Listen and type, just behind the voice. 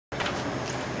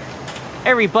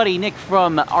Everybody, Nick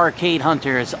from Arcade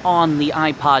Hunters on the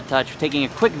iPod Touch, taking a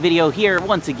quick video here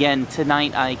once again.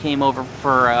 Tonight I came over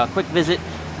for a quick visit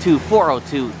to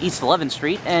 402 East 11th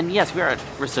Street, and yes, we are at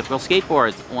Reciprocal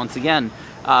Skateboards once again.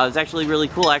 It was actually really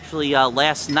cool. Actually,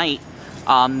 last night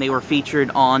they were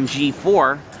featured on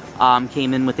G4.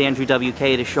 Came in with Andrew WK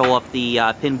to show off the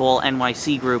Pinball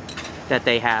NYC group that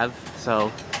they have.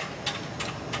 So,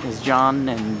 there's John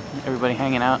and everybody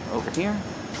hanging out over here.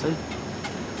 See?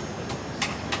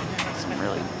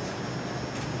 Really.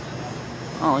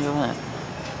 Oh, look at that.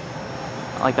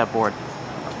 I like that board.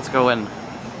 Let's go in.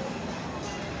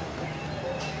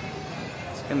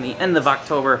 It's gonna be end of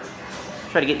October.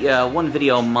 Try to get you one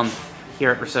video a month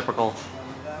here at Reciprocal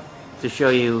to show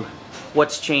you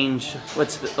what's changed,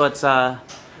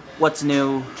 what's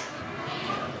new.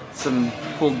 Some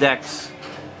cool decks.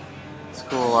 It's a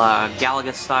cool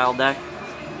Galaga style deck.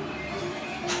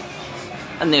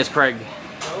 And there's Craig.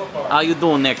 How you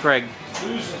doing there, Craig?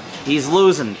 He's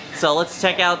losing. So let's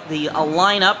check out the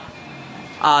lineup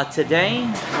today.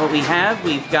 What we have,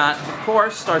 we've got, of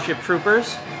course, Starship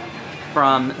Troopers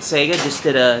from Sega. Just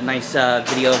did a nice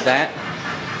video of that.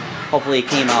 Hopefully it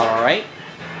came out alright.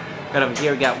 Got over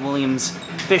here, we got Williams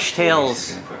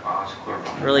Fishtails.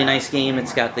 Really nice game.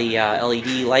 It's got the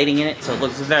LED lighting in it, so it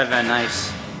looks very, very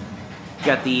nice.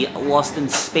 Got the Lost in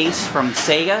Space from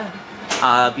Sega.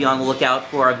 Be on the lookout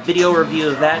for a video review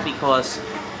of that, because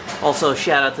also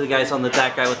shout out to the guys on the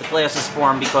That Guy with the Glasses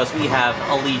forum, because we have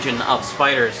a legion of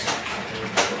spiders.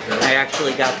 I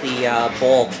actually got the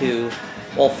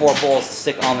all 4 balls to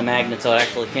stick on the magnet, so it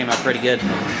actually came out pretty good.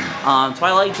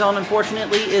 Twilight Zone,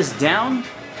 unfortunately, is down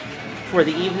for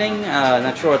the evening.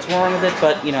 Not sure what's wrong with it,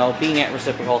 but you know, being at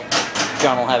Reciprocal,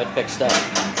 John will have it fixed up.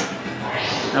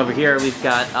 Over here we've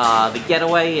got the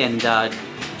Getaway, and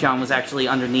John was actually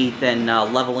underneath and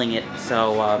leveling it,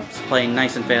 so it's playing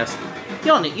nice and fast.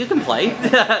 You can play.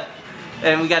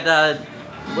 And we got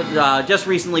just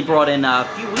recently brought in a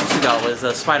few weeks ago was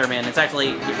Spider-Man. It's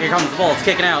actually, here comes the ball, it's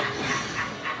kicking out.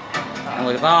 And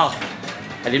look at, oh,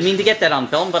 I didn't mean to get that on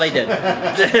film, but I did.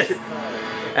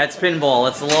 That's pinball,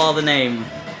 that's the law of the name.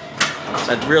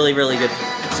 That's really, really good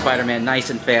Spider-Man,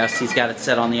 nice and fast. He's got it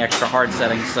set on the extra hard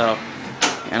setting, so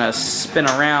I'm gonna spin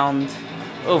around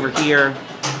over here.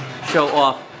 Show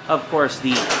off, of course,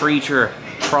 the Creature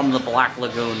from the Black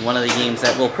Lagoon, one of the games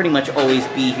that will pretty much always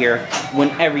be here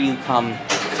whenever you come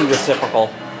to Reciprocal.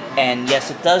 And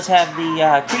yes, it does have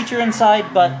the Creature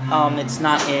inside, but it's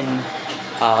not in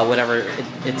whatever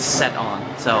it's set on.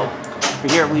 So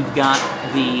here we've got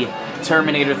the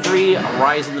Terminator 3,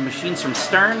 Rise of the Machines from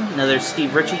Stern, another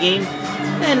Steve Ritchie game.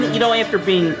 And you know, after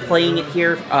playing it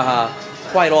here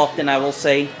quite often, I will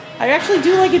say I actually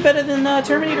do like it better than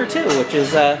Terminator 2, which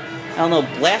is, I don't know,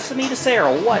 blasphemy to say or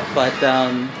what, but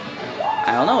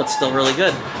I don't know, it's still really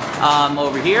good.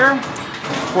 Over here,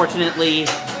 fortunately,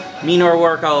 Minor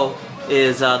Worko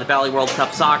is the Bally World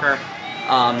Cup Soccer,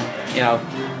 you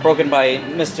know, broken by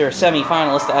Mr.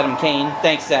 Semi-Finalist Adam Kane.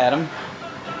 Thanks to Adam.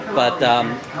 But,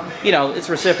 you know, it's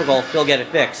Reciprocal, he'll get it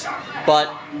fixed.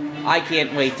 But I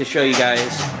can't wait to show you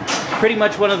guys pretty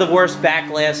much one of the worst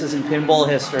backglasses in pinball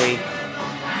history.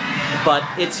 But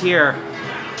it's here.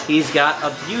 He's got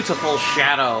a beautiful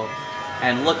shadow.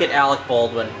 And look at Alec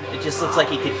Baldwin. It just looks like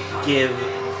he could give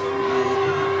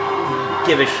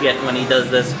a shit when he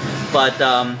does this. But,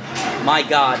 my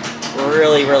God,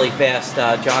 really, really fast.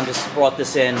 John just brought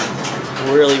this in.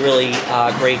 Really, really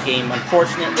great game.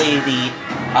 Unfortunately,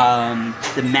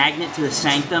 the magnet to the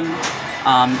Sanctum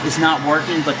is not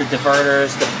working, but the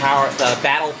diverters, the power, the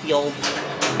battlefield,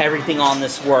 everything on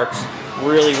this works.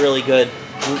 Really, really good.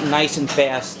 Nice and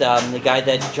fast. The guy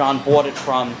that John bought it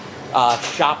from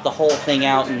shopped the whole thing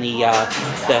out, and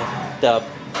the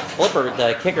flipper,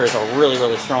 the kickers are really,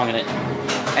 really strong in it.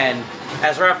 And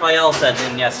as Raphael said,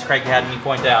 and yes, Craig had me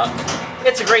point out,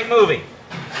 it's a great movie.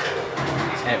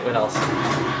 And what else?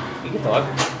 You can talk.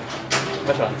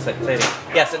 Which one? Say it again.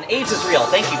 Yes, and AIDS is real.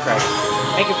 Thank you, Craig.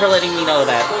 Thank you for letting me know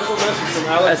that.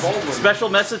 Special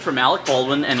message from Alec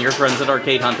Baldwin and your friends at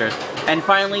Arcade Hunters. And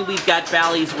finally, we've got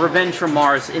Bally's Revenge from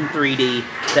Mars in 3D,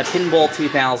 the Pinball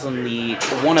 2000, the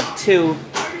one of 2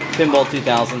 Pinball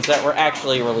 2000s that were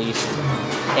actually released.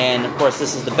 And of course,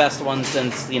 this is the best one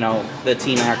since, you know, the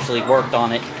team actually worked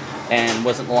on it and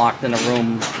wasn't locked in a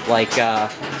room like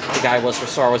the guy was for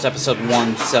Star Wars Episode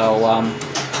 1. So,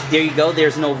 there you go.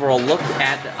 There's an overall look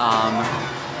at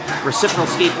Reciprocal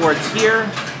Skateboards here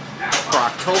for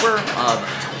October of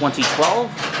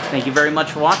 2012. Thank you very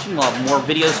much for watching. We'll have more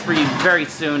videos for you very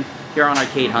soon here on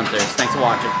Arcade Hunters. Thanks for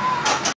watching.